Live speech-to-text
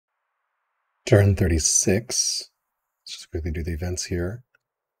Turn 36. Let's just quickly do the events here.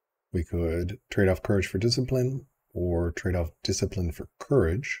 We could trade off courage for discipline, or trade off discipline for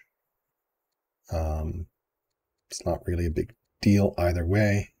courage. It's not really a big deal either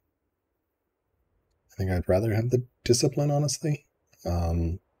way. I think I'd rather have the discipline, honestly.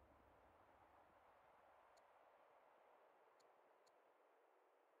 I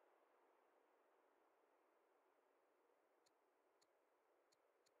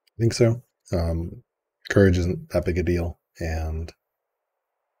think so. Courage isn't that big a deal, and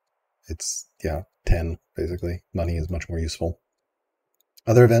it's, 10, basically. Money is much more useful.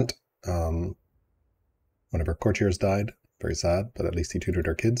 Other event, one of our courtiers died. Very sad, but at least he tutored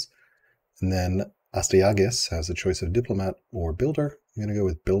our kids. And then Astyages has a choice of diplomat or builder. I'm going to go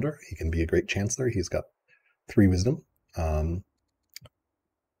with builder. He can be a great chancellor. He's got 3 wisdom.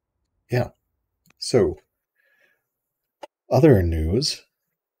 So, other news,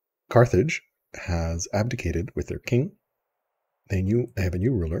 Carthage has abdicated with their king. They have a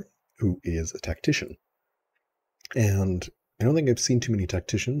new ruler who is a tactician. And I don't think I've seen too many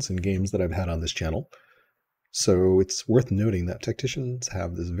tacticians in games that I've had on this channel. So it's worth noting that tacticians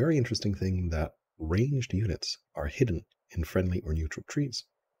have this very interesting thing that ranged units are hidden in friendly or neutral trees.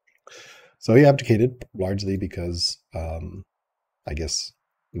 So he abdicated largely because, I guess,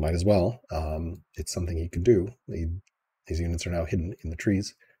 might as well. It's something he could do. These units are now hidden in the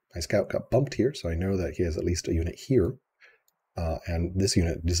trees. My scout got bumped here, so I know that he has at least a unit here. And this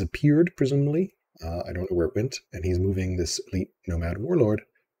unit disappeared, presumably. I don't know where it went. And he's moving this elite nomad warlord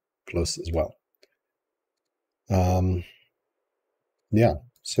close as well.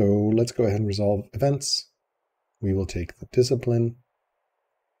 So let's go ahead and resolve events. We will take the discipline.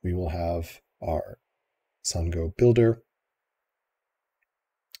 We will have our son go builder.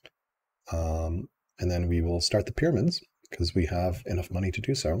 And then we will start the pyramids because we have enough money to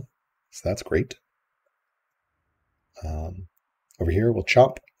do so. So that's great. Over here, we'll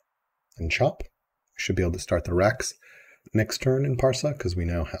chop and chop. We should be able to start the racks next turn in Parsa because we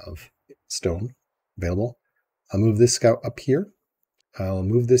now have stone available. I'll move this scout up here. I'll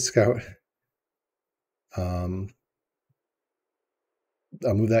move this scout. I'll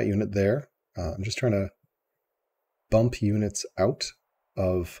move that unit there. I'm just trying to bump units out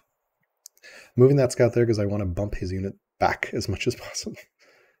of... moving that scout there because I want to bump his unit back as much as possible.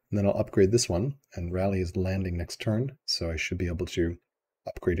 And then I'll upgrade this one, and rally is landing next turn, so I should be able to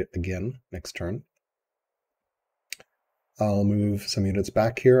upgrade it again next turn. I'll move some units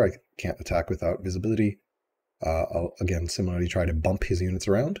back here. I can't attack without visibility. I'll, again, similarly try to bump his units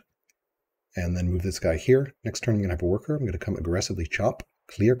around, and then move this guy here. Next turn I'm going to have a worker. I'm going to come aggressively chop,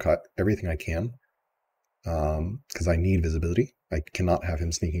 clear cut everything I can, because I need visibility. I cannot have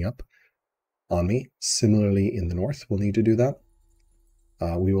him sneaking up on me. Similarly, in the north, we'll need to do that.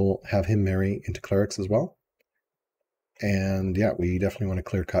 We will have him marry into Clerics as well. And yeah, we definitely want to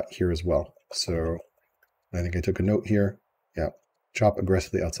clear cut here as well. So I think I took a note here. Yeah, chop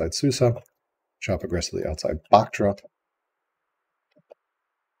aggressively outside Susa. Chop aggressively outside Bactra.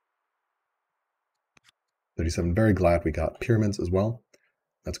 37, very glad we got pyramids as well.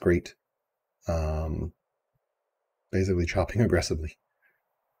 That's great. Basically chopping aggressively.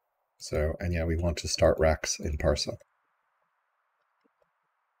 So, and yeah, we want to start racks in Parsa.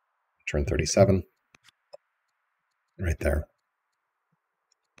 Turn 37. Right there.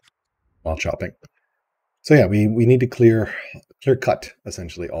 While chopping. So yeah, we need to clear cut,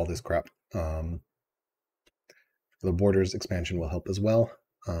 essentially, all this crap. The borders expansion will help as well,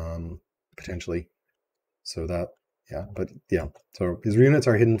 potentially. So that, so his units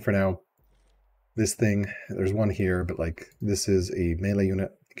are hidden for now. This thing, there's one here, but like, this is a melee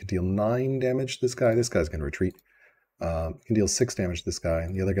unit. It can deal 9 damage to this guy. This guy's going to retreat. It can deal 6 damage to this guy,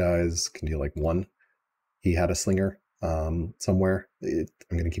 and the other guys can deal like 1. He had a slinger somewhere. I'm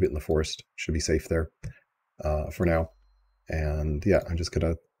going to keep it in the forest. Should be safe there for now. And yeah, I'm just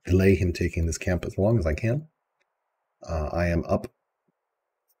going to delay him taking this camp as long as I can. I am up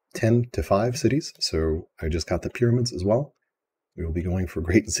 10 to 5 cities, so I just got the pyramids as well. We will be going for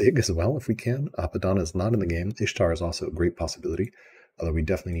Great Zig as well if we can. Apadana is not in the game. Ishtar is also a great possibility, although we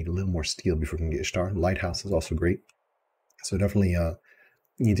definitely need a little more steel before we can get Ishtar. Lighthouse is also great. So definitely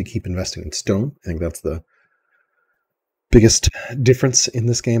need to keep investing in stone. I think that's the biggest difference in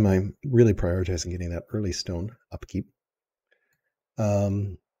this game. I'm really prioritizing getting that early stone upkeep.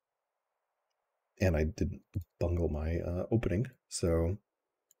 And I did bungle my opening. So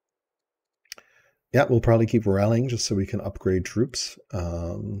yeah, we'll probably keep rallying just so we can upgrade troops.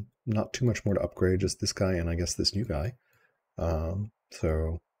 Not too much more to upgrade, just this guy and I guess this new guy.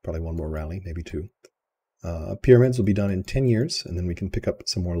 So probably one more rally, maybe 2. Pyramids will be done in 10 years, and then we can pick up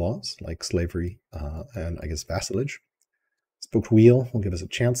some more laws like slavery and I guess vassalage. Spoked wheel will give us a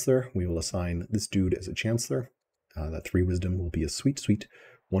chancellor. We will assign this dude as a chancellor. That 3 wisdom will be a sweet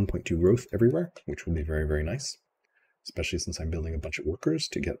 1.2 growth everywhere, which will be very, very nice, especially since I'm building a bunch of workers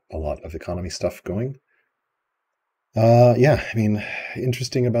to get a lot of economy stuff going. Yeah, I mean,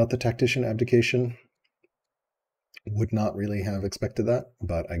 interesting about the tactician abdication. Would not really have expected that,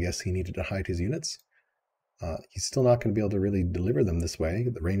 but I guess he needed to hide his units. He's still not going to be able to really deliver them this way,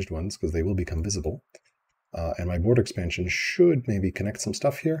 the ranged ones, because they will become visible. And my border expansion should maybe connect some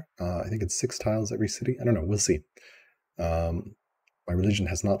stuff here. I think it's 6 tiles every city. I don't know. We'll see. My religion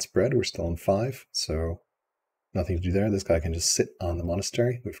has not spread. We're still on 5, so nothing to do there. This guy can just sit on the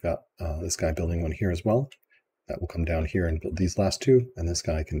monastery. We've got this guy building one here as well. That will come down here and build these last 2, and this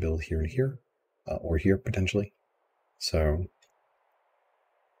guy can build here and here, or here potentially. So,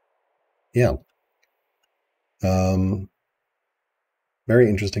 yeah. Very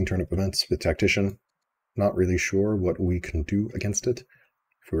interesting turn of events with Tactician. Not really sure what we can do against it.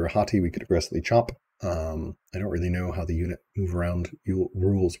 If we were haughty, we could aggressively chop. I don't really know how the unit move around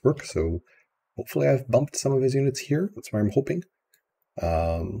rules work, so hopefully I've bumped some of his units here. That's what I'm hoping.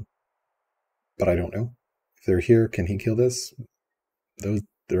 But I don't know. If they're here, can he kill this?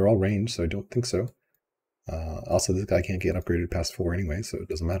 They're all ranged, so I don't think so. Also, this guy can't get upgraded past 4 anyway, so it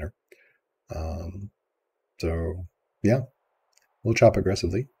doesn't matter. So, yeah. We'll chop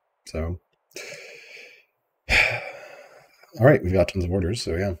aggressively. So, all right, we've got tons of orders,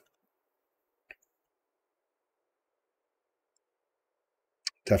 so yeah.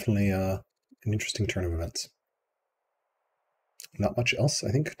 Definitely an interesting turn of events. Not much else,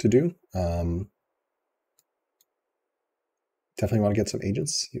 I think, to do. Definitely want to get some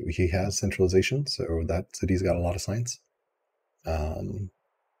agents. He has centralization, so that city's got a lot of science. Yeah.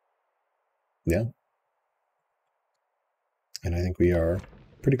 And I think we are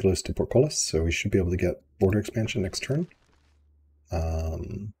pretty close to Portcullis, so we should be able to get border expansion next turn.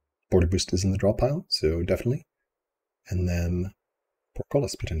 Border boost is in the draw pile, so definitely. And then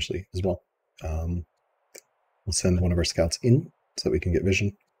Portcullis potentially as well. We'll send one of our scouts in so that we can get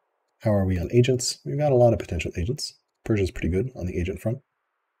vision. How are we on agents? We've got a lot of potential agents. Persia's pretty good on the agent front.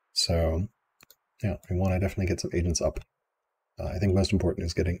 So, yeah, we want to definitely get some agents up. I think most important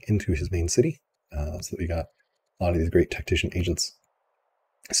is getting into his main city, so that we got a lot of these great tactician agents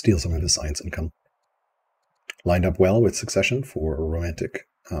steal some of his science income. Lined up well with succession for a romantic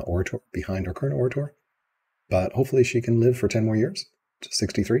orator behind our current orator, but hopefully she can live for 10 more years to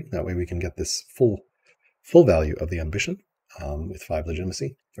 63. That way we can get this full value of the ambition with 5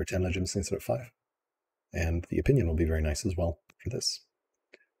 legitimacy, or 10 legitimacy instead of 5. And the opinion will be very nice as well for this.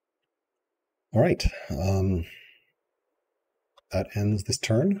 All right. That ends this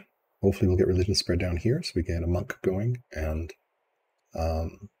turn. Hopefully we'll get religion spread down here so we can get a monk going and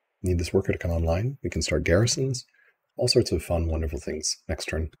need this worker to come online. We can start garrisons. All sorts of fun, wonderful things next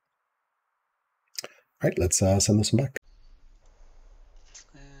turn. All right, let's send this one back.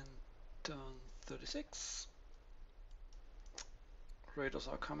 And turn 36. Raiders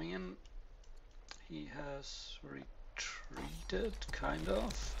are coming in. He has retreated, kind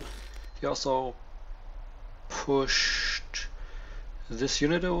of. He also pushed this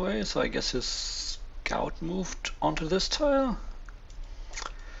unit away, so I guess his scout moved onto this tile.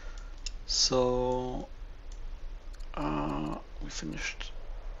 So we finished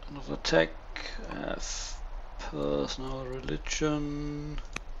another attack. Have personal religion.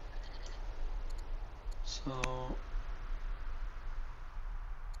 So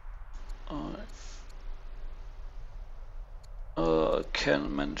I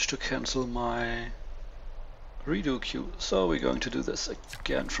can manage to cancel my redo queue. So we're going to do this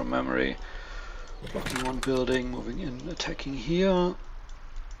again from memory. Blocking one building, moving in, attacking here.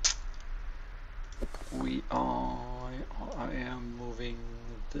 I am moving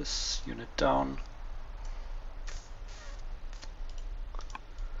this unit down.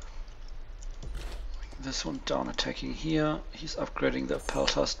 This one down, attacking here. He's upgrading the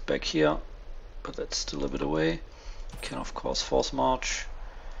Peltast back here, but that's still a bit away. Can of course force march.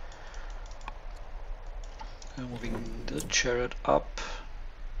 Moving the chariot up.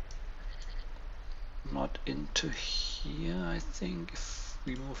 Not into here, I think. If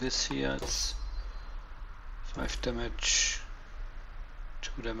we move this here, it's 5 damage,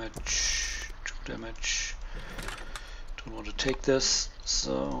 2 damage, 2 damage. Don't want to take this,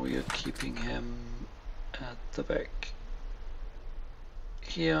 so we are keeping him at the back.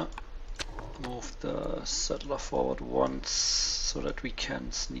 Here, move the settler forward once so that we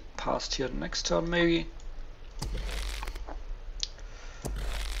can sneak past here the next turn maybe.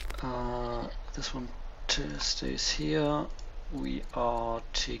 This one stays here. We are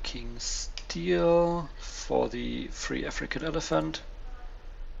taking steel for the free African elephant.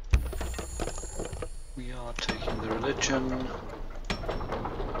 We are taking the religion.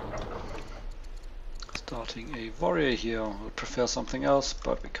 Starting a warrior here. Would prefer something else,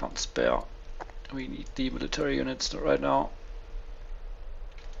 but we can't spare. We need the military units right now.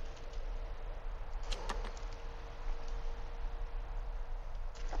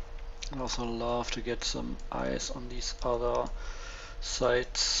 I'd also love to get some eyes on these other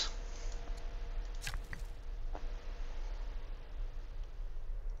sites.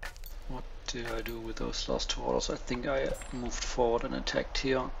 What did I do with those last 2 orders? I think I moved forward and attacked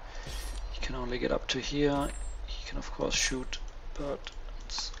here. He can only get up to here. He can of course shoot, but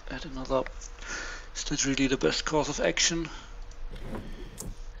let's add another. Is that really the best course of action?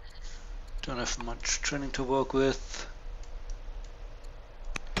 Don't have much training to work with.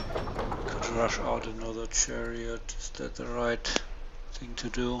 Could rush out another chariot. Is that the right thing to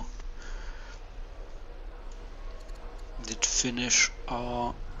do? Did finish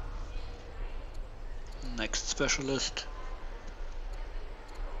our next specialist.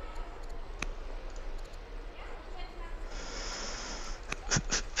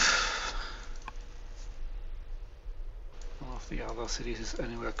 None of the other cities is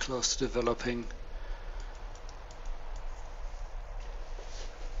anywhere close to developing.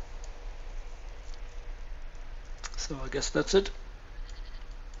 So I guess that's it.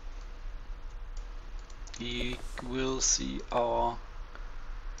 We will see our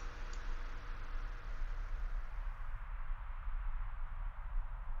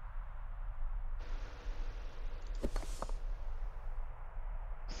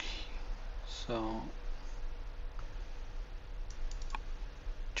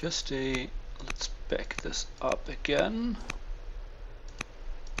let's back this up again.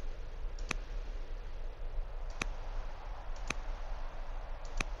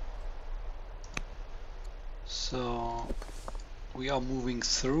 So we are moving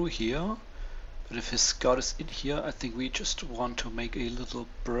through here, but if his scout is in here, I think we just want to make a little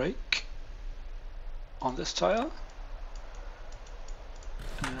break on this tile.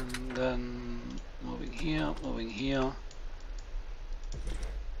 And then moving here, moving here,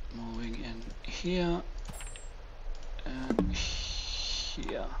 moving in here, and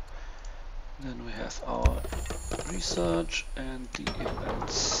here. Then we have our research and the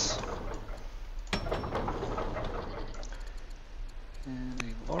events. And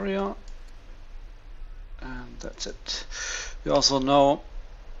a warrior. And that's it. We also know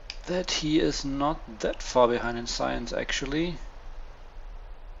that he is not that far behind in science actually.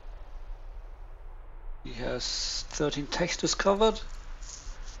 He has 13 texts discovered,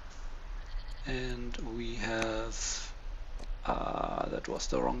 and we have that was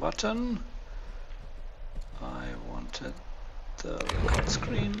the wrong button. I wanted the record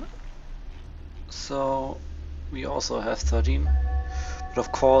screen. So we also have 13, but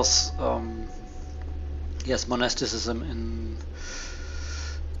of course yes, monasticism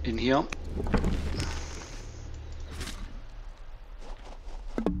in here.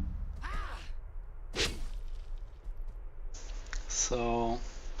 So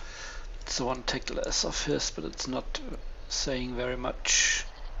it's the one take less of his, but it's not saying very much.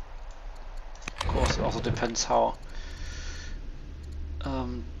 Of course, it also depends how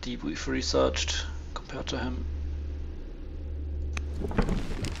deep we've researched compared to him.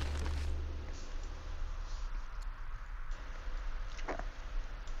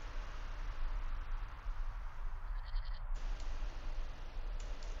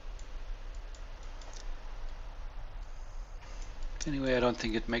 Anyway, I don't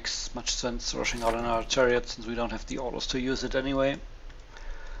think it makes much sense rushing out on our chariot since we don't have the orders to use it anyway.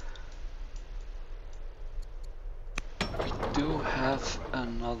 We do have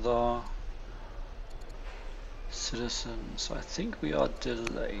another citizen, so I think we are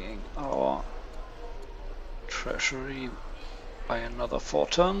delaying our treasury by another 4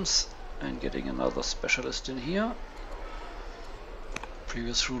 turns and getting another specialist in here.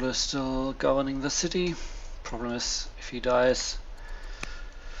 Previous ruler is still governing the city. Problem is, if he dies,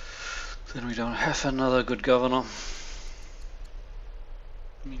 then we don't have another good governor.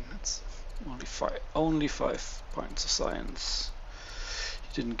 I mean, it's only 5 points of science.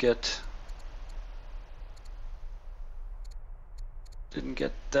 He didn't get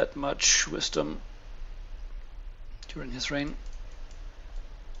that much wisdom during his reign.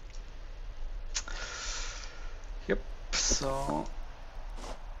 Yep, so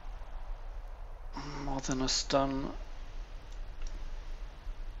more than a stun.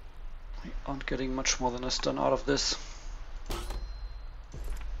 We aren't getting much more than a stun out of this.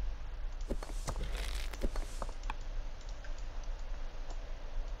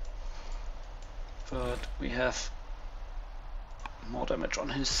 But we have more damage on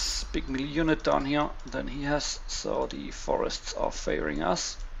his big melee unit down here than he has, so the forests are favoring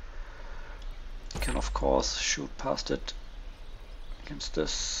us. You can of course shoot past it against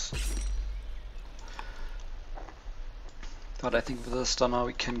this. But I think with the stunner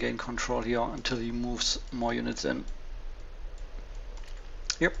we can gain control here until he moves more units in.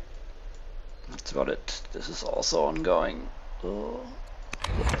 Yep. That's about it. This is also ongoing. Oh.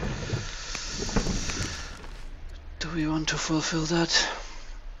 Do we want to fulfill that?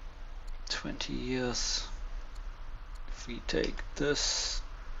 20 years. If we take this,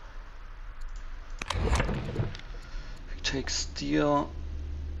 if we take steel,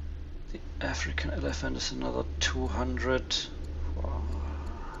 the African elephant is another 200. Wow.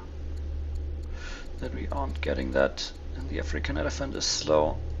 Then we aren't getting that, and the African elephant is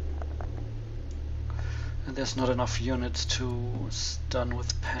slow. And there's not enough units to stun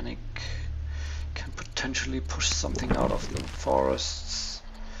with panic. Can potentially push something out of the forests.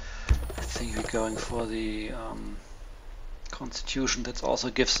 I think we're going for the Constitution. That also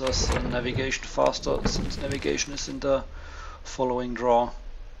gives us navigation faster, since navigation is in the following draw.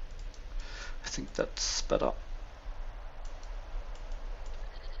 I think that's better.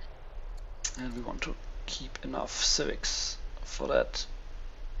 And we want to keep enough civics for that.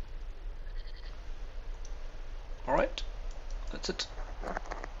 Alright, that's it.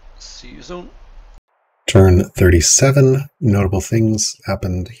 See you soon. Turn 37. Notable things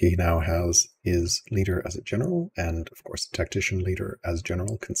happened. He now has his leader as a general, and of course the tactician leader as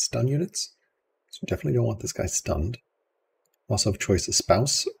general can stun units. So definitely don't want this guy stunned. Also have choice a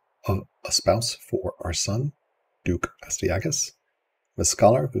spouse for our son, Duke Astyages. A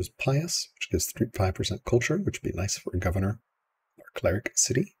scholar who's pious, which gives 5% culture, which would be nice for a governor or cleric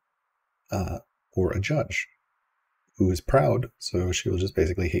city, or a judge who is proud, so she will just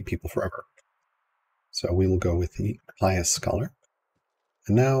basically hate people forever. So we will go with the pious scholar.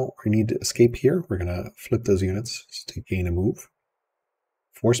 And now we need to escape here. We're going to flip those units to gain a move.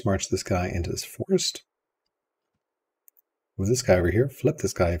 Force march this guy into this forest. Move this guy over here. Flip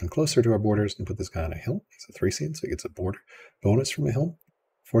this guy even closer to our borders and put this guy on a hill. He's a Thracian, so he gets a border bonus from a hill.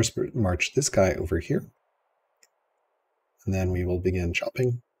 Force march this guy over here. And then we will begin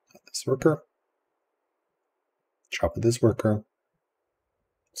chopping this worker. Chop with this worker.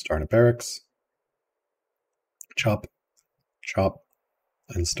 Start a barracks. Chop, chop,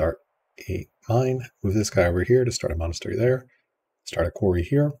 and start a mine. Move this guy over here to start a monastery there. Start a quarry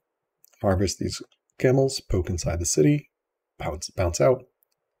here. Harvest these camels, poke inside the city, bounce out.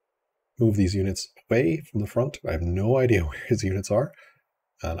 Move these units away from the front. I have no idea where his units are,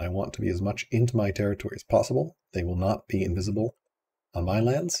 and I want to be as much into my territory as possible. They will not be invisible on my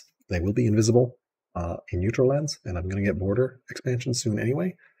lands. They will be invisible in neutral lands, and I'm going to get border expansion soon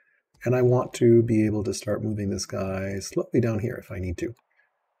anyway. And I want to be able to start moving this guy slowly down here if I need to.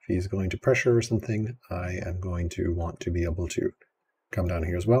 If he's going to pressure or something, I am going to want to be able to come down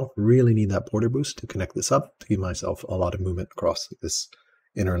here as well. Really need that border boost to connect this up, to give myself a lot of movement across this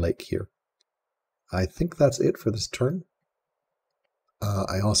inner lake here. I think that's it for this turn.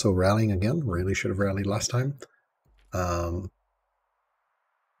 I also rallying again. Really should have rallied last time.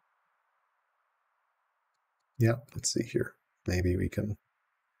 Yeah, let's see here. Maybe we can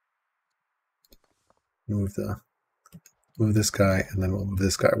move this guy, and then we'll move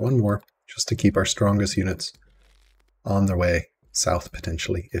this guy one more, just to keep our strongest units on their way south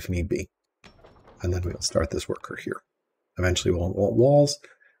potentially, if need be. And then we'll start this worker here. Eventually we'll want walls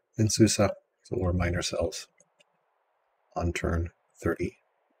in Susa, so we'll remind ourselves on turn 30,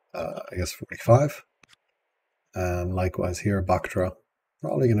 I guess 45. And likewise here, Bactra,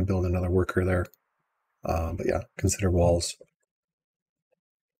 probably going to build another worker there. But yeah, consider walls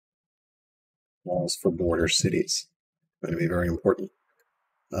for border cities. Going to be very important.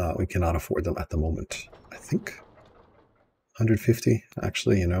 We cannot afford them at the moment, I think. 150.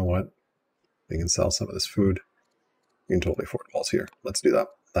 Actually, you know what? We can sell some of this food. We can totally afford walls here. Let's do that.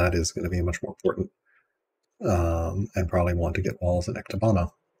 That is going to be much more important. And probably want to get walls in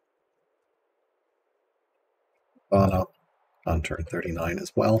Ectabana. Bana on turn 39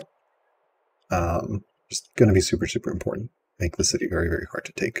 as well. Just going to be super, super important. Make the city very, very hard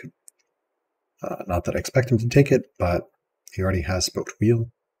to take. Not that I expect him to take it, but he already has spoked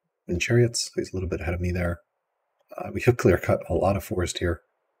wheel and chariots, so he's a little bit ahead of me there. We have clear cut a lot of forest here.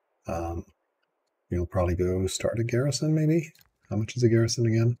 We'll probably go start a garrison, maybe? How much is a garrison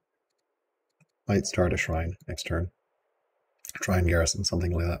again? Might start a shrine next turn. Shrine garrison,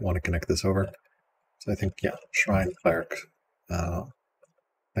 something like that. Want to connect this over. So I think, yeah, shrine, cleric.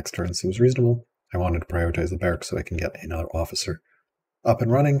 Next turn seems reasonable. I wanted to prioritize the barracks so I can get another officer up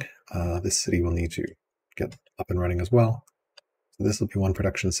and running. This city will need to get up and running as well. So this will be one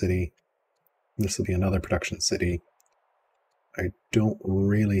production city. This will be another production city. I don't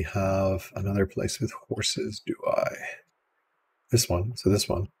really have another place with horses, do I? This one. So this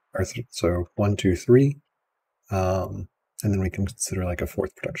one. So 1, 2, 3. And then we can consider like a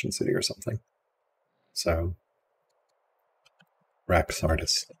fourth production city or something. So Rax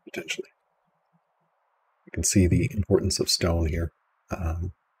Artis, potentially. You can see the importance of stone here. I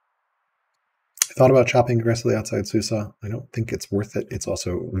thought about chopping aggressively outside Susa. I don't think it's worth it. It's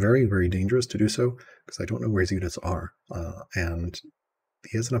also very, very dangerous to do so because I don't know where his units are. And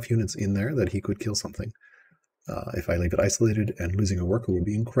he has enough units in there that he could kill something. If I leave it isolated, and losing a worker would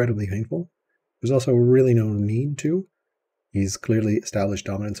be incredibly painful. There's also really no need to. He's clearly established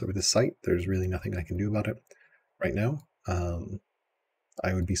dominance over this site. There's really nothing I can do about it right now.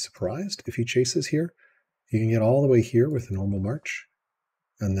 I would be surprised if he chases here. He can get all the way here with a normal march,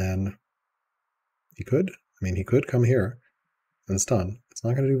 and then he could come here and stun. It's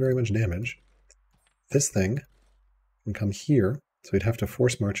not going to do very much damage. This thing can come here, so he'd have to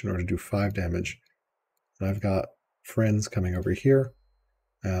force march in order to do 5 damage. And I've got friends coming over here.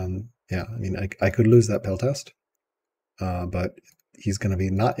 Yeah, I mean, I could lose that Pell test, but he's going to be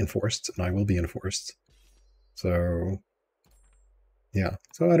not enforced, and I will be enforced. So, yeah.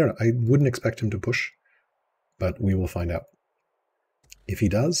 So I don't know. I wouldn't expect him to push, but we will find out. If he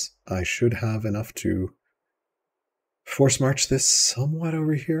does, I should have enough to force march this somewhat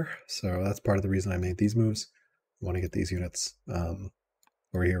over here. So that's part of the reason I made these moves. I want to get these units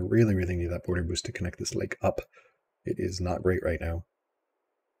over here. Really, really need that border boost to connect this lake up. It is not great right now.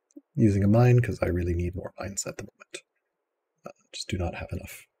 Using a mine, because I really need more mines at the moment. Just do not have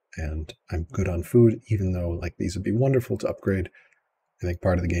enough. And I'm good on food, even though like these would be wonderful to upgrade. I think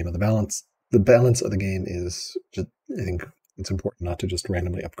part of the game of the balance of the game is just, I think it's important not to just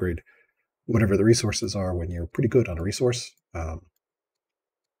randomly upgrade whatever the resources are when you're pretty good on a resource. Because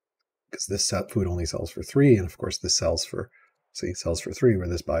this set food only sells for 3, and of course this sells for 3, where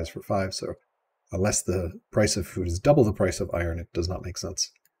this buys for 5. So unless the price of food is double the price of iron, it does not make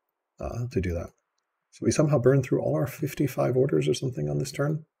sense to do that. So we somehow burned through all our 55 orders or something on this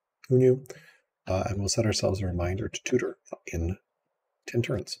turn. Who knew? And we'll set ourselves a reminder to tutor in 10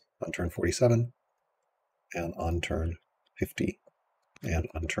 turns. On turn 47, and on turn 50, and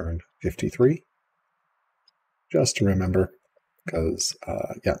on turn 53. Just to remember, because,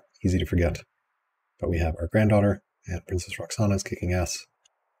 yeah, easy to forget. But we have our granddaughter, and Princess Roxana is kicking ass.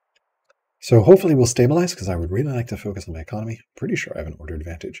 So hopefully we'll stabilize, because I would really like to focus on my economy. Pretty sure I have an order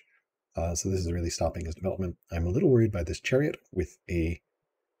advantage. So this is really stopping his development. I'm a little worried by this chariot with a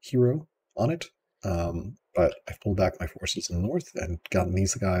hero on it. But I've pulled back my forces in the north and gotten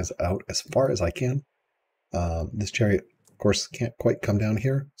these guys out as far as I can. This chariot, of course, can't quite come down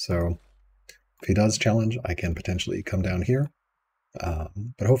here. So if he does challenge, I can potentially come down here.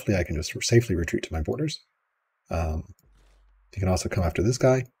 But hopefully I can just safely retreat to my borders. He can also come after this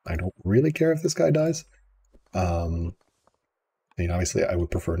guy. I don't really care if this guy dies. I mean, obviously, I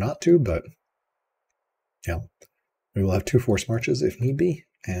would prefer not to, but yeah, we will have 2 force marches if need be,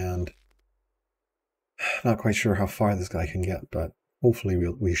 and not quite sure how far this guy can get, but hopefully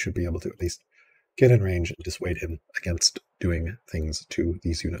we should be able to at least get in range and dissuade him against doing things to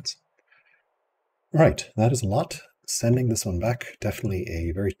these units. All right, that is a lot. Sending this one back, definitely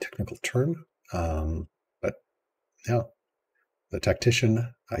a very technical turn, but yeah, the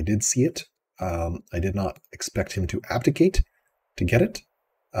tactician, I did see it. I did not expect him to abdicate to get it.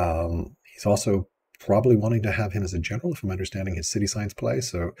 He's also probably wanting to have him as a general, if I'm understanding his city science play.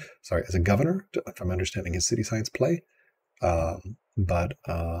 So, sorry, as a governor, if I'm understanding his city science play. But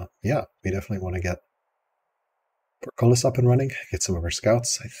yeah, we definitely want to get Portcullis up and running, get some of our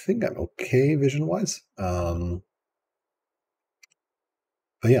scouts. I think I'm okay vision-wise. But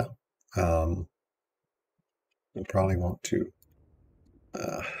yeah, we'll probably want to...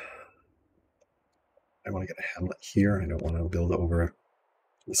 I want to get a hamlet here. I don't want to build over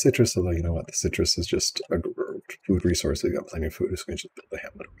the citrus, although you know what, the citrus is just a food resource. We've got plenty of food, so we can just build a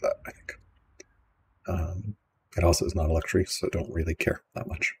hamlet over that, I think. It also is not a luxury, so don't really care that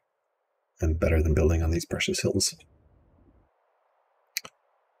much. And better than building on these precious hills.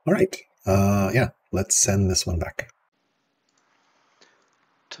 All right, yeah, let's send this one back.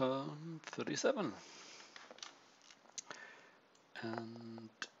 Turn 37. And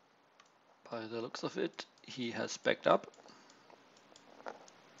by the looks of it, he has backed up.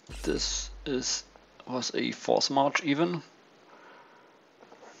 This was a force march even.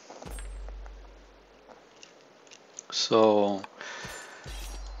 So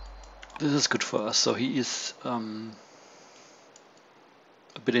this is good for us. So he is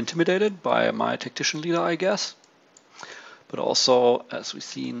a bit intimidated by my tactician leader, I guess. But also, as we've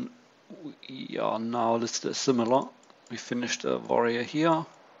seen, we are now listed as similar. We finished a warrior here.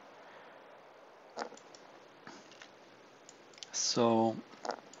 So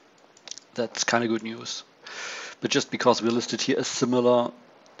that's kind of good news. But just because we're listed here as similar,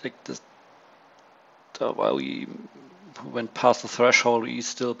 like this, while we went past the threshold, he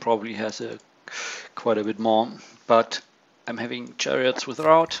still probably has quite a bit more. But I'm having chariots with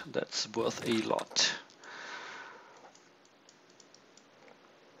rout, that's worth a lot.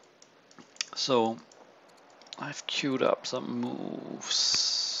 So I've queued up some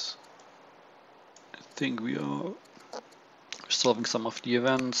moves. I think we are solving some of the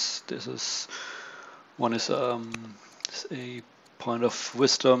events. This is one is a point of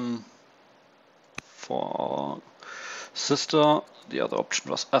wisdom for our sister. The other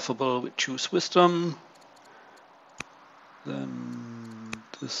option was affable. We choose wisdom. Then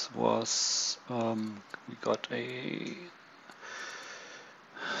this was we got a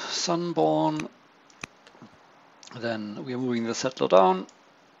Sunborn. Then we are moving the settler down.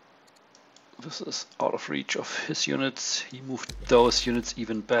 This is out of reach of his units. He moved those units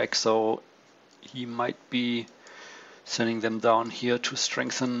even back, so he might be sending them down here to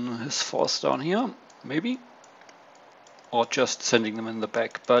strengthen his force down here, maybe, or just sending them in the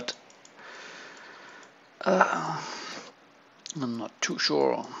back, but I'm not too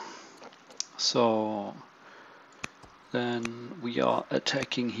sure. So then we are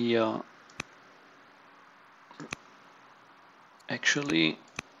attacking here. Actually,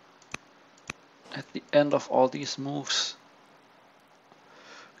 at the end of all these moves,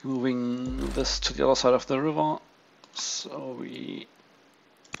 moving this to the other side of the river, so we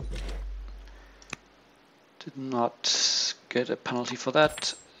did not get a penalty for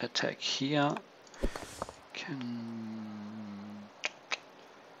that. Attack here. Can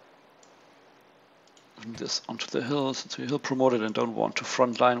move this onto the hill, since we're hill promoted and don't want to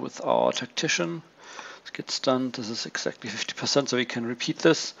front line with our tactician. Let's get stunned. This is exactly 50%, so we can repeat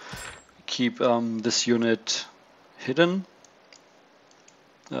this. We keep this unit hidden.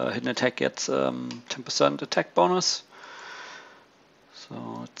 Hidden attack gets 10% attack bonus.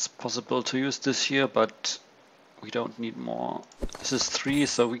 So it's possible to use this here, but we don't need more. This is 3,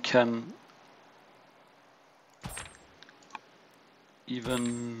 so we can,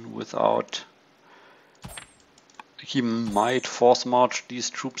 even without, he might force march these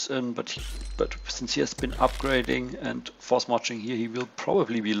troops in, but since he has been upgrading and force marching here, he will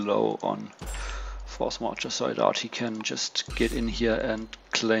probably be low on force marches, so I doubt he can just get in here and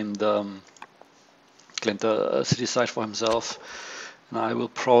claim the city site for himself. And I will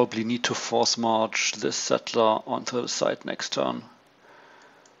probably need to force march this settler onto the site next turn.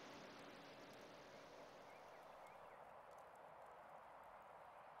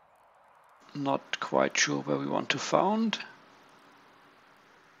 Not quite sure where we want to found.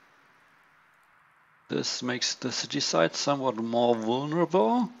 This makes the city site somewhat more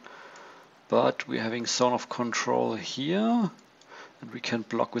vulnerable, but we're having zone of control here, and we can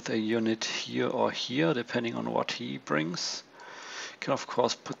block with a unit here or here, depending on what he brings. Can of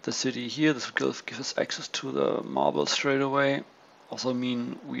course put the city here. This will give us access to the marble straight away. Also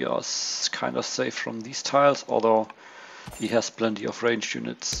mean we are kind of safe from these tiles, although he has plenty of ranged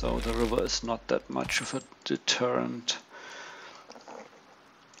units, so the river is not that much of a deterrent.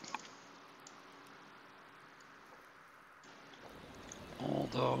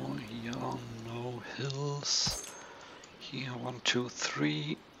 Although here are no hills. Here 1, 2,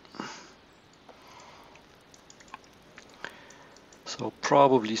 3. So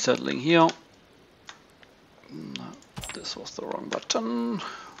probably settling here. No, this was the wrong button.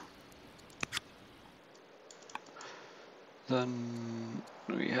 Then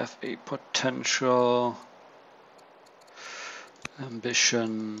we have a potential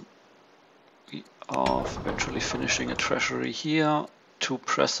ambition. We are eventually finishing a treasury here, 2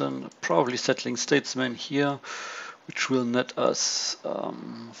 present, probably settling statesmen here, which will net us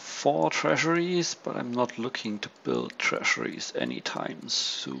 4 treasuries, but I'm not looking to build treasuries anytime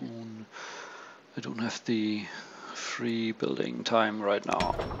soon. I don't have the free building time right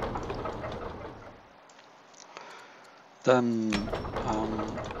now. Then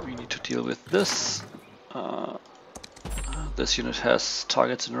we need to deal with this. This unit has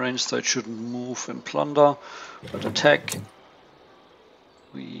targets in range, so it shouldn't move and plunder, but attack.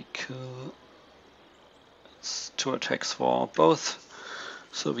 We kill. It's 2 attacks for both.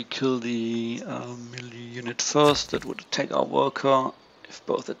 So we kill the melee unit first. That would attack our worker. If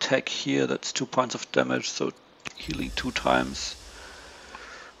both attack here, that's 2 points of damage, so healing 2 times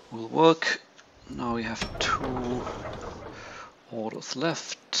will work. Now we have 2 orders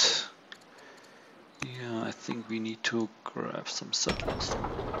left. Yeah, I think we need to grab some settlers.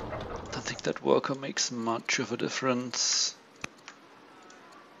 I don't think that worker makes much of a difference.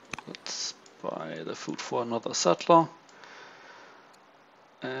 Let's buy the food for another settler.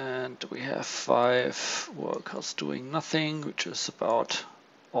 And we have 5 workers doing nothing, which is about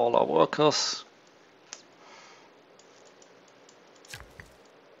all our workers.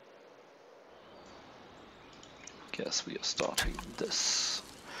 Guess we are starting this.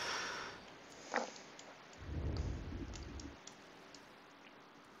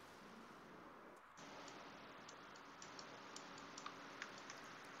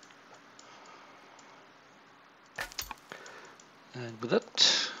 And with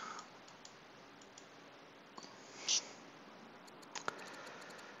it,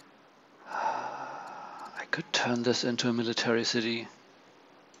 I could turn this into a military city.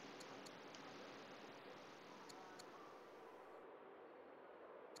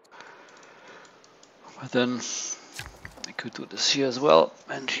 But then I could do this here as well,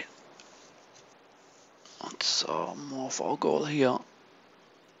 and that's more of our goal here.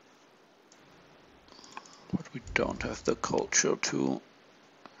 But we don't have the culture to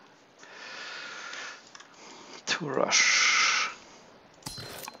rush.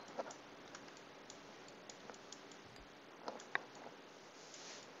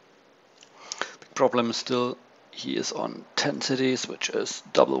 The problem is still he is on 10 cities, which is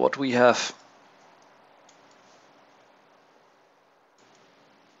double what we have.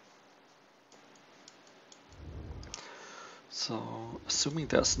 So, assuming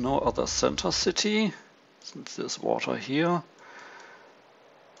there's no other center city, since there's water here,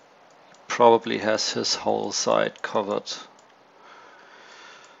 he probably has his whole side covered.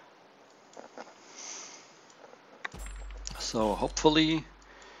 So hopefully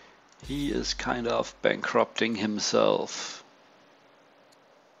he is kind of bankrupting himself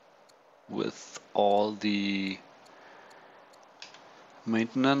with all the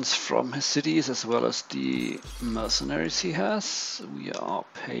maintenance from his cities as well as the mercenaries he has. We are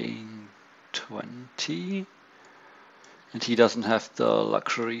paying 20 and he doesn't have the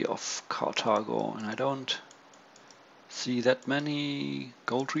luxury of Carthago, and I don't see that many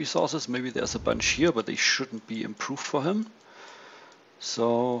gold resources. Maybe there's a bunch here, but they shouldn't be improved for him.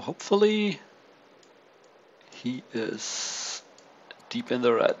 So hopefully he is deep in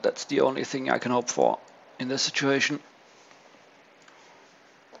the red. That's the only thing I can hope for in this situation.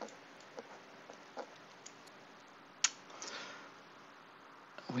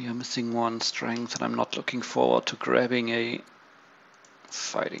 We are missing 1 strength, and I'm not looking forward to grabbing a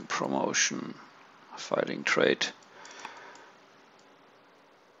fighting promotion, a fighting trait.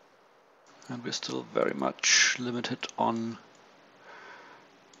 And we're still very much limited on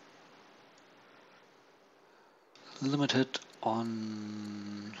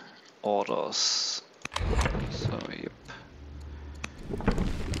orders. So yep.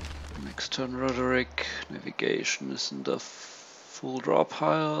 Next turn Roderick. Navigation is in the full draw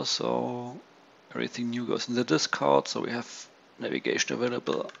pile, so everything new goes in the discard, so we have navigation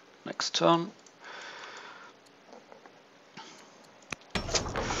available next turn.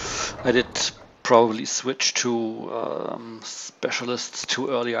 I did probably switch to specialists too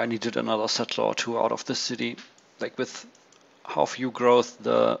early. I needed another settler or 2 out of this city. Like with how few growth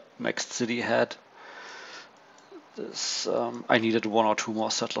the next city had, this I needed 1 or 2 more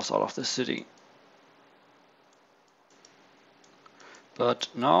settlers out of this city. But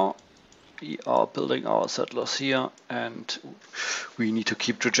now we are building our settlers here, and we need to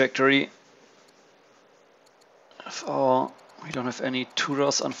keep trajectory. We don't have any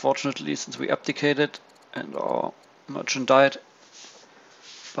tutors, unfortunately, since we abdicated and our merchant died.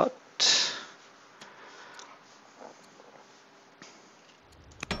 But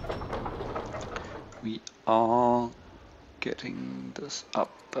we are getting this up.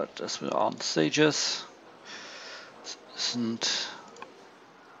 But as we aren't sages, this isn't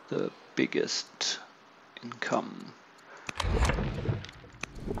the biggest income.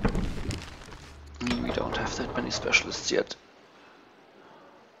 We don't have that many specialists yet.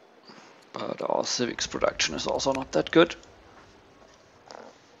 But our civics production is also not that good.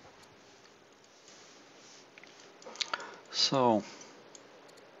 So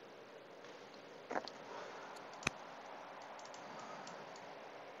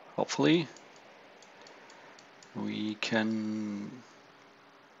hopefully we can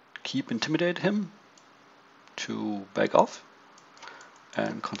intimidate him to back off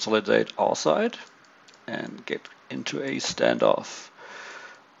and consolidate our side and get into a standoff.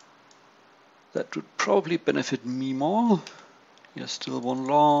 That would probably benefit me more. He has still 1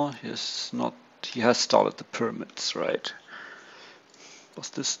 law. He has started the pyramids, right? Was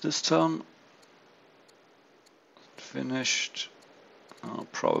this turn? Finished.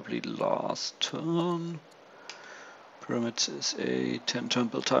 Probably last turn. Pyramids is a 10 turn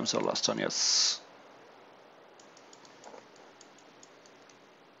build time, so last turn, yes.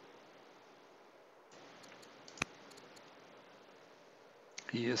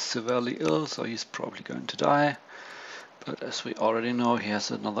 He is severely ill, so he's probably going to die. But as we already know, he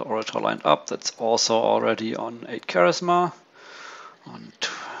has another orator lined up that's also already on 8 charisma,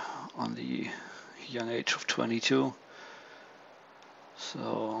 on the young age of 22.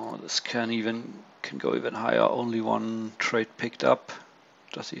 So this can go even higher. Only one trait picked up.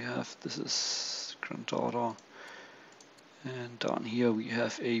 Does he have? This is granddaughter. And down here we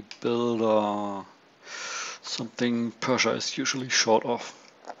have a builder. Something Persia is usually short of.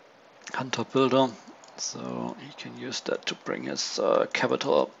 Hunter builder. So he can use that to bring his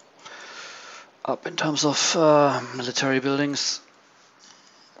capital up in terms of military buildings.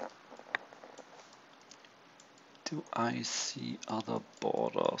 Do I see other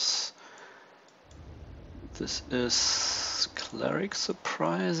borders? This is Clerics,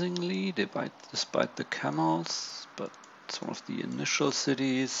 surprisingly, despite the camels, but it's one of the initial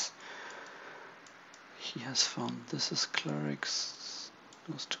cities. He has found this is Clerics,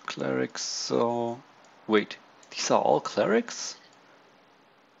 those two Clerics, so... Wait, these are all Clerics?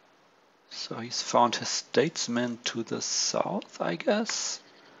 So he's found his Statesmen to the south, I guess?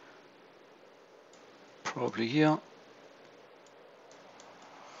 Probably here.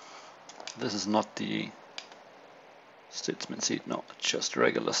 This is not the Statesman seat, no, it's just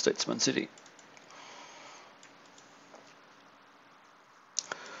regular Statesman city.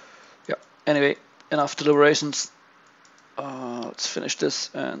 Yeah, anyway, enough deliberations. Let's finish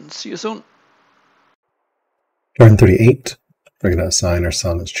this and see you soon. Turn 38. We're going to assign our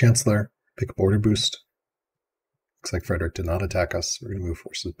son as Chancellor, pick a border boost. Looks like Frederick did not attack us. We're going to move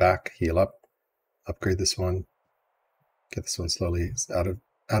forces back, heal up, upgrade this one, get this one slowly out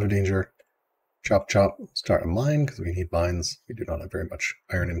of danger. Chop, chop, start a mine, because we need mines. We do not have very much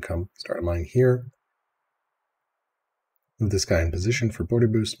iron income. Start a mine here. Move this guy in position for border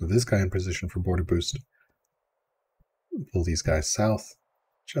boost. Move this guy in position for border boost. Pull these guys south,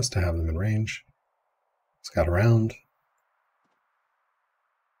 just to have them in range. Scout around.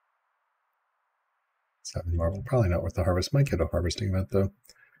 7 marble, probably not worth the harvest. Might get a harvesting event, though.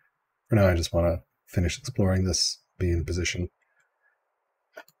 For now, I just want to finish exploring this, be in position.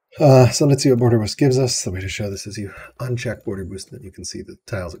 So let's see what border boost gives us. The way to show this is you uncheck border boost, and then you can see the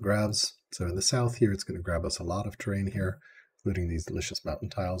tiles it grabs. So in the south here, it's going to grab us a lot of terrain here, including these delicious mountain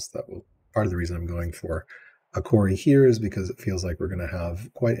tiles. That will part of the reason I'm going for a quarry here is because it feels like we're going to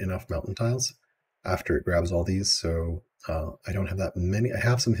have quite enough mountain tiles after it grabs all these. So I don't have that many. I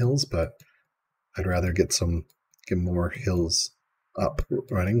have some hills, but I'd rather get more hills up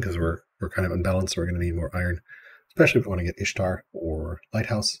running because we're kind of unbalanced. So we're going to need more iron. Especially if we want to get Ishtar or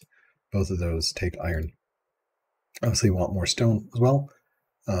Lighthouse. Both of those take iron. Obviously, we want more stone as well.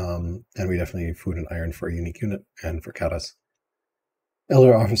 And we definitely need food and iron for a unique unit and for Katas.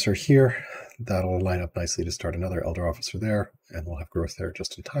 Elder Officer here. That'll line up nicely to start another Elder Officer there. And we'll have growth there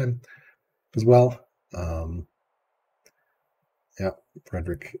just in time as well. Yeah,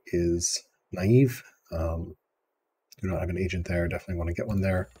 Frederick is naive. Do not have an agent there. Definitely want to get one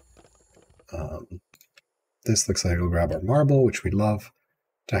there. This looks like it'll grab our marble, which we'd love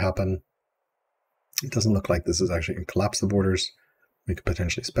to happen. It doesn't look like this is actually going to collapse the borders. We could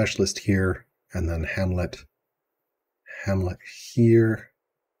potentially specialist here, and then Hamlet here,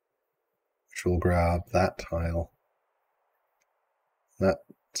 which will grab that tile.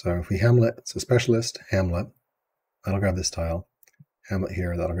 So if we Hamlet, it's a specialist, Hamlet, that'll grab this tile. Hamlet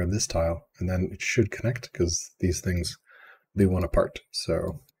here, that'll grab this tile, and then it should connect because these things do one apart.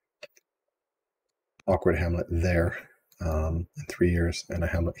 So awkward Hamlet there in 3 years, and a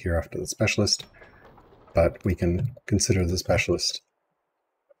Hamlet here after the specialist. But we can consider the specialist.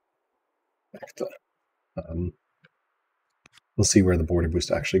 We'll see where the border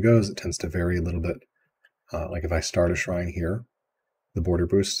boost actually goes. It tends to vary a little bit. Like if I start a shrine here, the border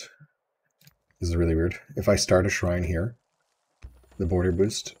boost, this is really weird. If I start a shrine here, the border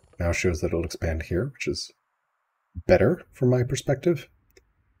boost now shows that it'll expand here, which is better from my perspective.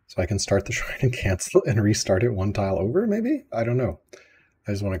 So I can start the shrine and cancel and restart it one tile over, maybe? I don't know.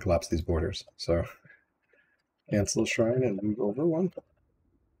 I just want to collapse these borders. So cancel the shrine and move over one.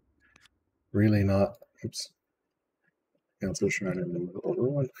 Really not, oops. Cancel the shrine and move over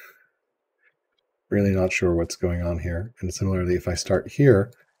one. Really not sure what's going on here. And similarly, if I start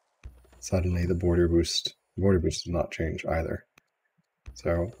here, suddenly the border boost does not change either.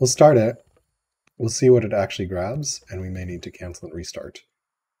 So we'll start it. we'll see what it actually grabs, and we may need to cancel and restart,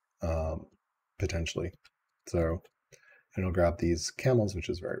 potentially. So it'll grab these camels, which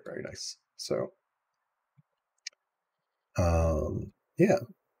is very, very nice. So, yeah.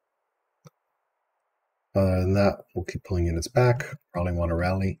 Other than that, we'll keep pulling units back. Probably want to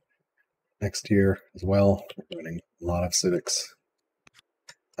rally next year as well. We're running a lot of civics.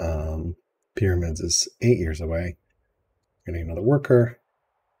 Pyramids is 8 years away. Getting another worker.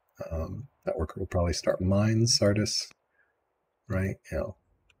 That worker will probably start mines, Sardis. Right? Yeah.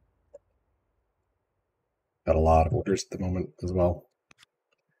 Got a lot of orders at the moment as well.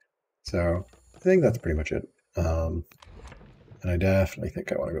 So I think that's pretty much it. And I definitely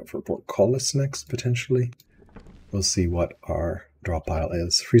think I want to go for portcullis next, potentially. We'll see what our draw pile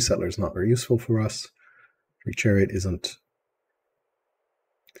is. Free settler is not very useful for us. Free chariot isn't.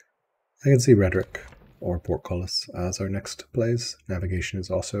 I can see rhetoric or portcullis as our next plays. Navigation is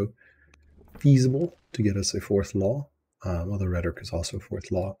also feasible to get us a 4th law. Although rhetoric is also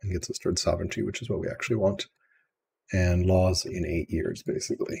 4th law and gets us towards sovereignty, which is what we actually want. And laws in 8 years,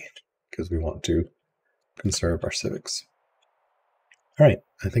 basically, because we want to conserve our civics. All right,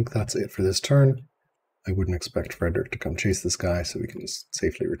 I think that's it for this turn. I wouldn't expect Frederick to come chase this guy, so we can just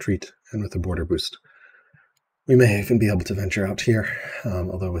safely retreat. And with the border boost, we may even be able to venture out here.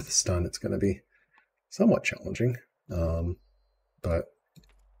 Although with the stun, it's going to be somewhat challenging. But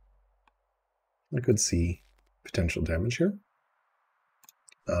I could see potential damage here.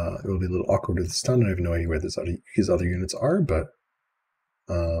 It will be a little awkward with the stun. I have no idea where his other units are, but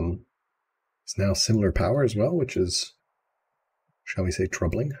it's now similar power as well, which is, shall we say,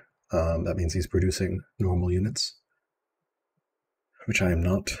 troubling. That means he's producing normal units, which I am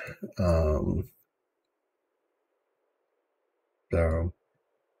not. So,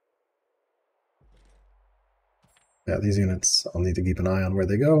 yeah, these units, I'll need to keep an eye on where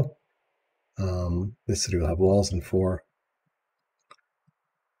they go. This city will have walls in 4.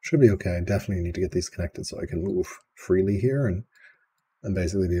 Should be okay. I definitely need to get these connected so I can move freely here and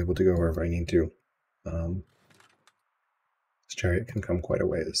basically be able to go wherever I need to. This chariot can come quite a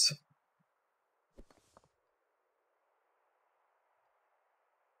ways.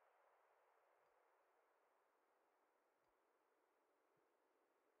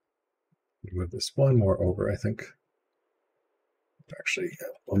 Move this one more over, I think. Actually, yeah,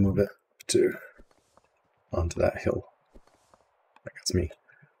 we'll move it onto that hill. That gets me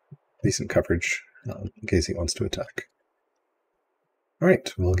decent coverage in case he wants to attack. All right,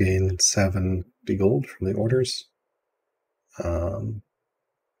 we'll gain 7 gold from the orders.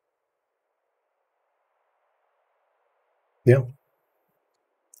 Yeah.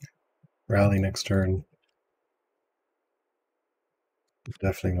 Rally next turn.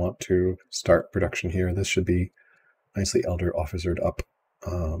 Definitely want to start production here. This should be nicely elder officered up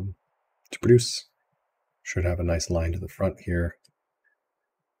to produce. Should have a nice line to the front here.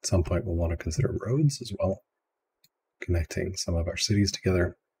 At some point we'll want to consider roads as well, connecting some of our cities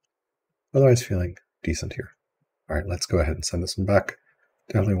together. Otherwise feeling decent here. All right, let's go ahead and send this one back.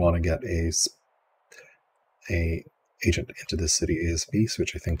 Definitely want to get a agent into this city ASB,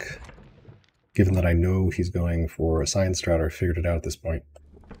 which I think, given that I know he's going for a science strat, or figured it out at this point,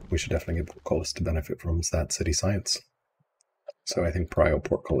 we should definitely get portcullis to benefit from that city science. So I think prio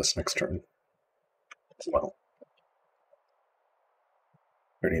portcullis next turn as well.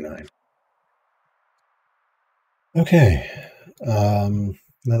 39. Okay.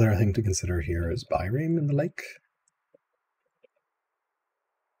 Another thing to consider here is Byrame in the lake.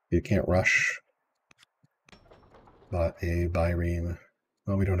 You can't rush, but a Byrame,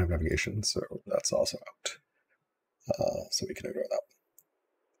 well, we don't have navigation, so that's also out. So we can ignore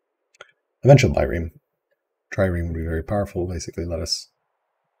that. Eventual Byrame. Trireme would be very powerful, basically let us,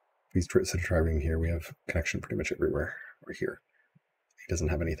 if we set a Trireme here, we have connection pretty much everywhere. We're here. He doesn't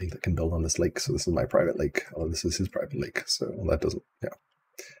have anything that can build on this lake, so this is my private lake. Although this is his private lake, so that doesn't, yeah.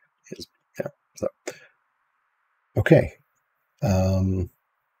 Yeah, so. Okay.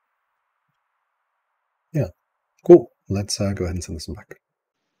 Yeah, cool. Let's go ahead and send this one back.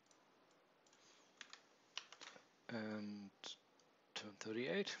 And turn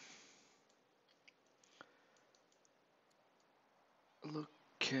 38.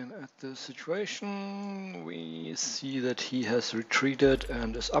 Looking at the situation, we see that he has retreated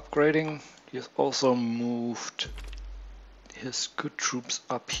and is upgrading. He has also moved his good troops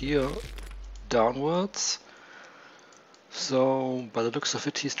up here downwards. So by the looks of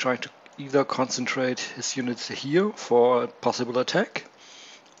it, he's trying to either concentrate his units here for a possible attack,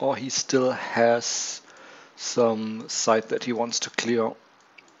 or he still has some site that he wants to clear.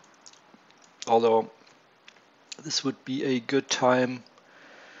 Although this would be a good time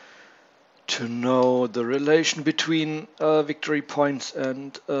to know the relation between victory points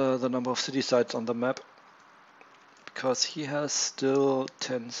and the number of city sites on the map, because he has still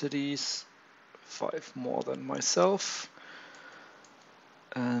 10 cities, 5 more than myself,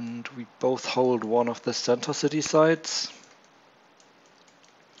 and we both hold one of the center city sites,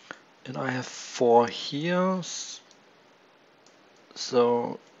 and I have 4 here.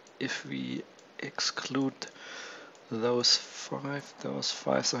 So if we exclude those 5,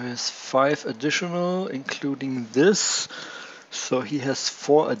 so he has 5 additional, including this. So he has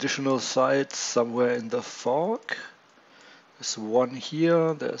 4 additional sites somewhere in the fork. There's 1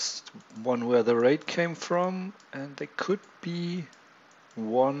 here, there's 1 where the raid came from, and there could be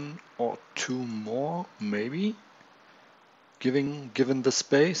 1 or 2 more, maybe, given the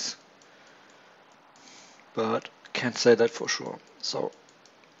space. But can't say that for sure. So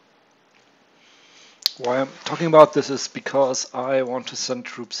why I'm talking about this is because I want to send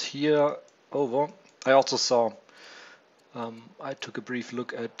troops here over. I also saw, I took a brief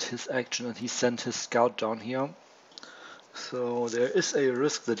look at his action and he sent his scout down here. So there is a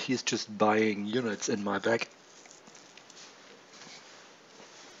risk that he's just buying units in my back.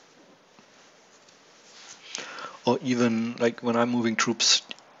 Or even like when I'm moving troops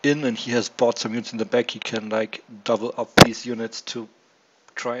in and he has bought some units in the back, he can like double up these units to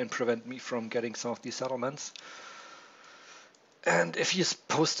try and prevent me from getting some of these settlements. And if he's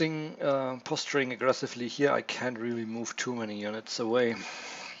posturing aggressively here, I can't really move too many units away.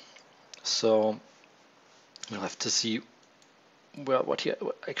 So we'll have to see what he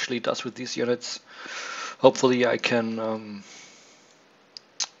actually does with these units. Hopefully I can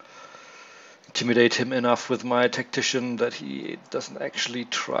intimidate him enough with my tactician that he doesn't actually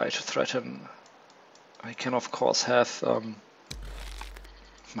try to threaten. I can of course have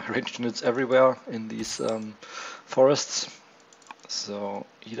my ranged units everywhere in these forests, so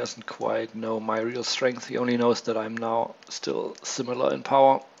he doesn't quite know my real strength. He only knows that I'm now still similar in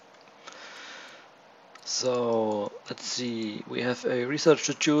power. So let's see, we have a research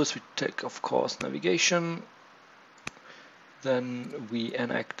to choose. We take of course navigation, then we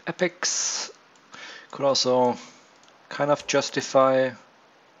enact epics. Could also kind of justify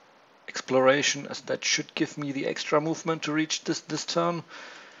exploration, as that should give me the extra movement to reach this turn.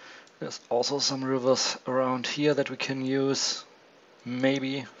 There's also some rivers around here that we can use,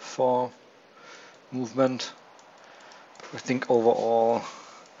 maybe for movement. I think overall,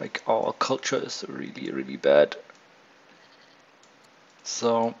 like, our culture is really bad.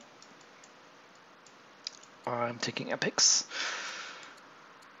 So I'm taking epics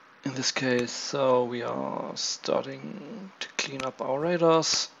in this case. So we are starting to clean up our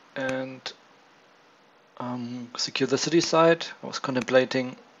radars and secure the city side. I was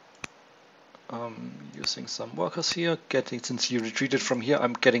contemplating using some workers here, since he retreated from here,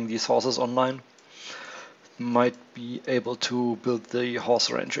 I'm getting these horses online. Might be able to build the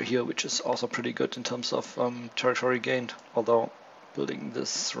horse rancher here, which is also pretty good in terms of territory gained, although building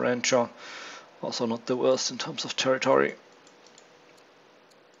this rancher also not the worst in terms of territory.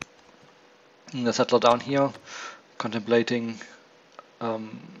 And the settler down here, contemplating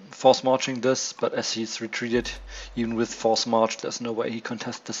force marching this, but as he's retreated, even with force march, there's no way he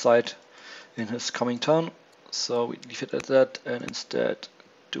contests the site in his coming turn, so we leave it at that and instead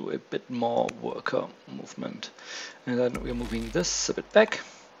do a bit more worker movement. And then we're moving this a bit back,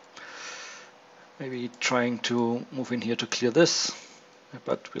 maybe trying to move in here to clear this,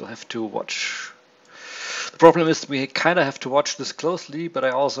 but we'll have to watch. The problem is we kind of have to watch this closely, but I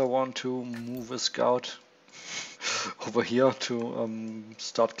also want to move a scout over here to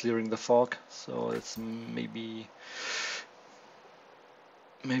start clearing the fog, so it's maybe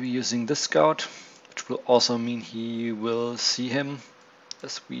using this scout, which will also mean he will see him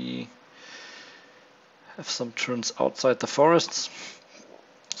as we have some turns outside the forests.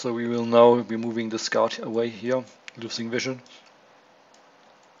 So we will know we're moving the scout away here, losing vision,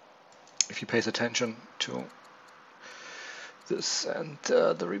 if he pays attention to this and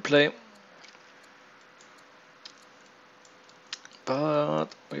the replay. But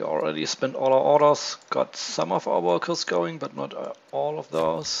we already spent all our orders, got some of our workers going, but not all of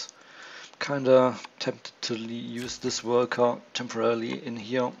those. Kinda tempted to use this worker temporarily in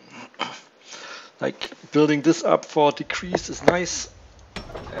here. Like, building this up for decrease is nice,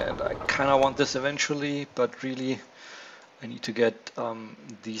 and I kinda want this eventually, but really I need to get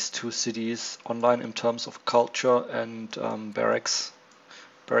these 2 cities online in terms of culture and barracks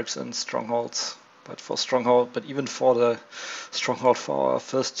and strongholds. But even for the stronghold for our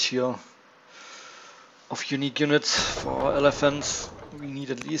first tier of unique units for our elephants, we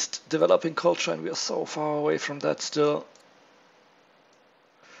need at least developing culture, and we are so far away from that still.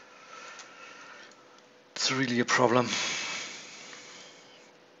 That's really a problem.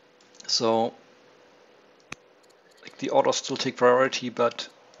 So like, the autos still take priority, but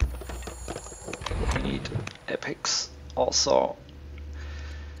we need epics also.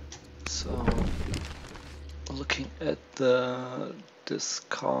 So looking at the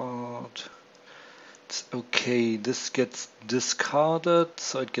discard, it's okay. This gets discarded,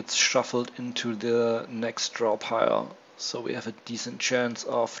 so it gets shuffled into the next draw pile. So we have a decent chance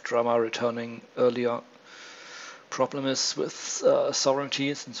of drama returning earlier. Problem is with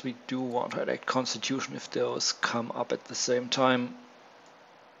sovereignty, since we do want to elect constitution if those come up at the same time.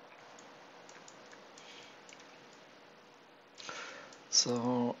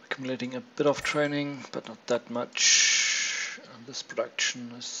 So accumulating a bit of training, but not that much. And this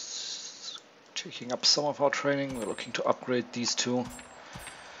production is taking up some of our training. We're looking to upgrade these two.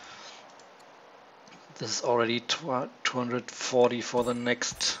 This is already 240 for the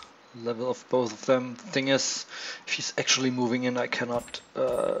next level of both of them. Thing is, if he's actually moving in, I cannot.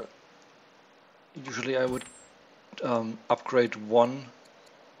 Usually I would upgrade one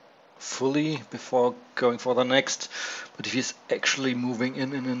fully before going for the next, but if he's actually moving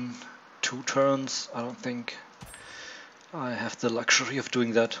in 2 turns, I don't think I have the luxury of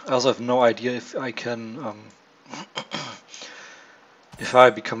doing that. I also have no idea if I can if I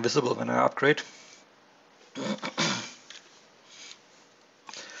become visible when I upgrade.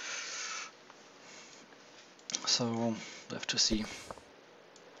 So we'll have to see.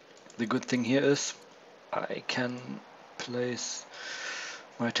 The good thing here is I can place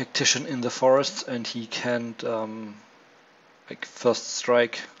my tactician in the forest and he can't like first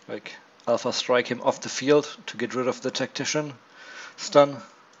strike, like alpha strike him off the field to get rid of the tactician stun.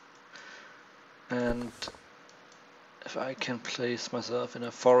 And if I can place myself in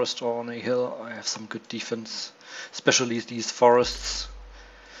a forest or on a hill, I have some good defense, especially these forests.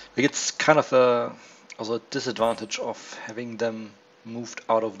 Like, it's kind of also a disadvantage of having them moved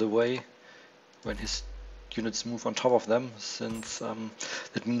out of the way when his units move on top of them, since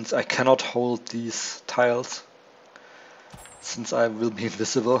that means I cannot hold these tiles. Since I will be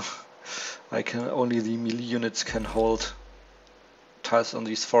invisible, only the melee units can hold tiles on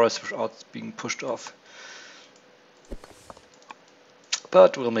these forests without being pushed off.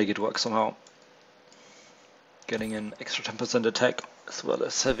 But we'll make it work somehow. Getting an extra 10% attack, as well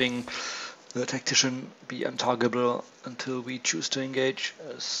as having the tactician be untargetable until we choose to engage,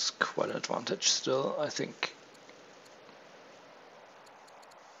 is quite an advantage still, I think.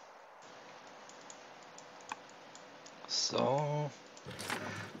 So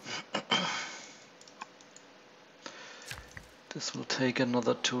this will take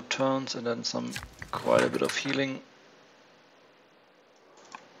another 2 turns and then quite a bit of healing.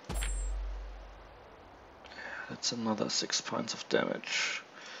 That's another 6 points of damage.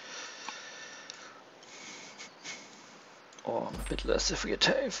 Or a bit less if we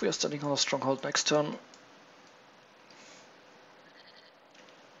are standing on a stronghold next turn.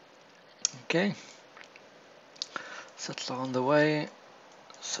 Okay. Settler on the way.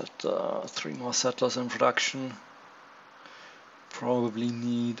 Set 3 more settlers in production. Probably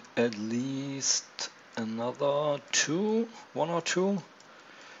need at least another 1 or 2.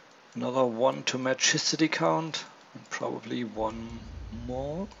 Another 1 to match his city count, and probably 1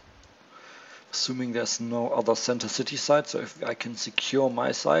 more. Assuming there's no other center city site, so if I can secure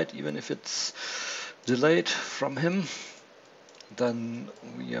my site, even if it's delayed from him, then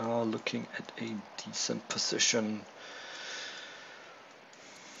we are looking at a decent position.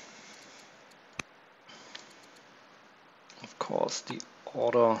 Of course, the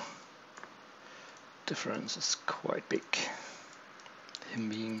order difference is quite big. Him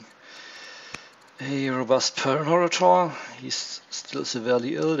being a robust Persian orator, he's still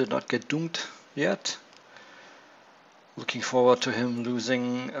severely ill, did not get doomed yet. Looking forward to him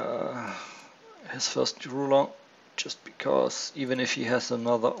losing his first ruler, just because even if he has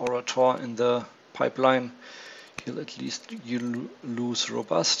another orator in the pipeline, he'll at least lose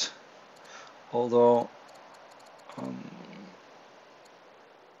robust. Although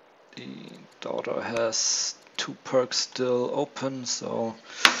the daughter has 2 perks still open, so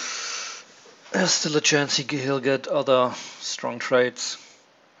there's still a chance he'll get other strong traits.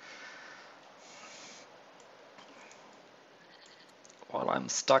 While I'm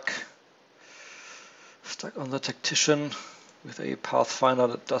stuck on the tactician with a pathfinder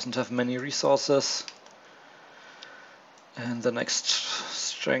that doesn't have many resources. And the next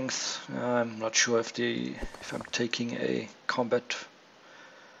strength, I'm not sure if I'm taking a combat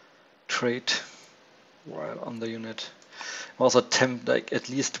trait while on the unit. I'm also tempted, like, at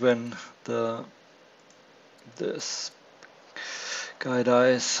least when this guy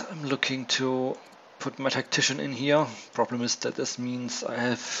dies, I'm looking to put my tactician in here. Problem is that this means I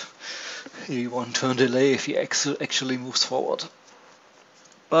have a 1 turn delay if he actually moves forward.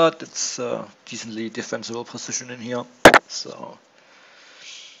 But it's a decently defensible position in here, so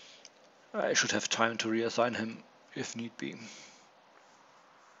I should have time to reassign him if need be.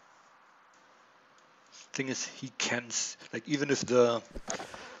 Thing is, he can, like, even if the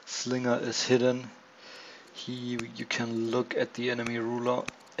slinger is hidden, you can look at the enemy ruler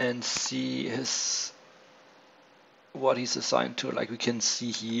and see what he's assigned to. Like, we can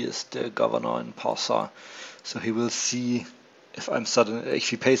see he is the governor in Persia, so he will see if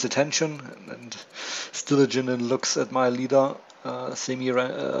he pays attention and is diligent and looks at my leader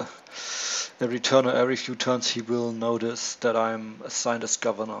every turn or every few turns, he will notice that I'm assigned as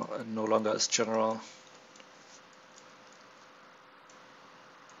governor and no longer as general.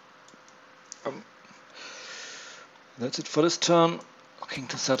 That's it for this turn. Looking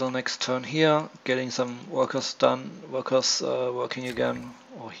to settle next turn here, getting some workers done, working again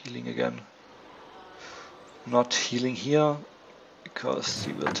or healing again. Not healing here because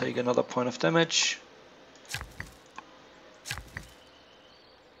he will take another point of damage.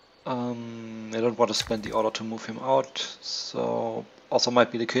 I don't want to spend the order to move him out, so also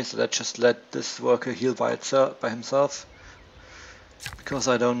might be the case that I just let this worker heal by himself, because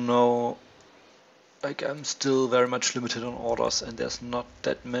I don't know. Like, I'm still very much limited on orders, and there's not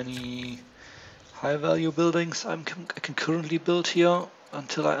that many high value buildings I can currently build here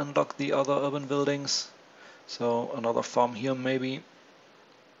until I unlock the other urban buildings. So another farm here maybe.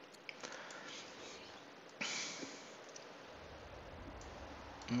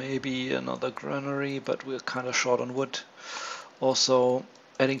 Maybe another granary, but we're kind of short on wood. Also,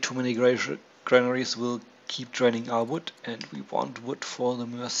 adding too many granaries will keep draining our wood, and we want wood for the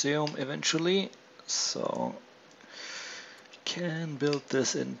museum eventually. So can build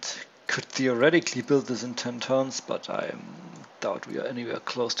this could theoretically build this in 10 turns, but I doubt we are anywhere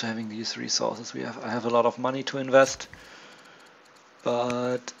close to having these resources. I have a lot of money to invest,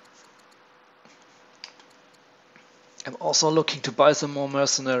 but I'm also looking to buy some more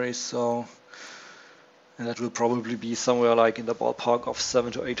mercenaries, so that will probably be somewhere like in the ballpark of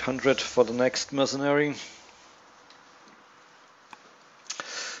 700 to 800 for the next mercenary.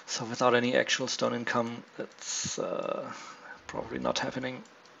 So without any actual stone income, that's probably not happening.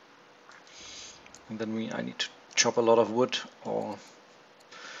 And then I need to chop a lot of wood or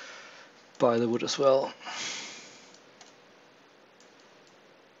buy the wood as well.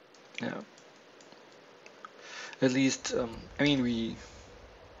 Yeah. At least, I mean, we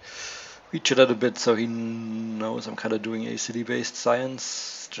chatted a bit, so he knows I'm kind of doing a city-based science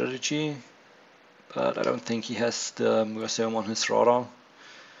strategy, but I don't think he has the museum on his radar.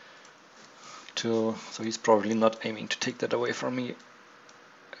 So he's probably not aiming to take that away from me,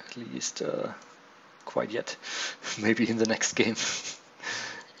 at least quite yet. Maybe in the next game.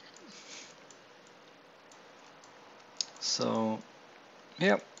 So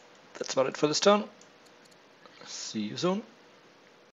yeah, that's about it for this turn. See you soon.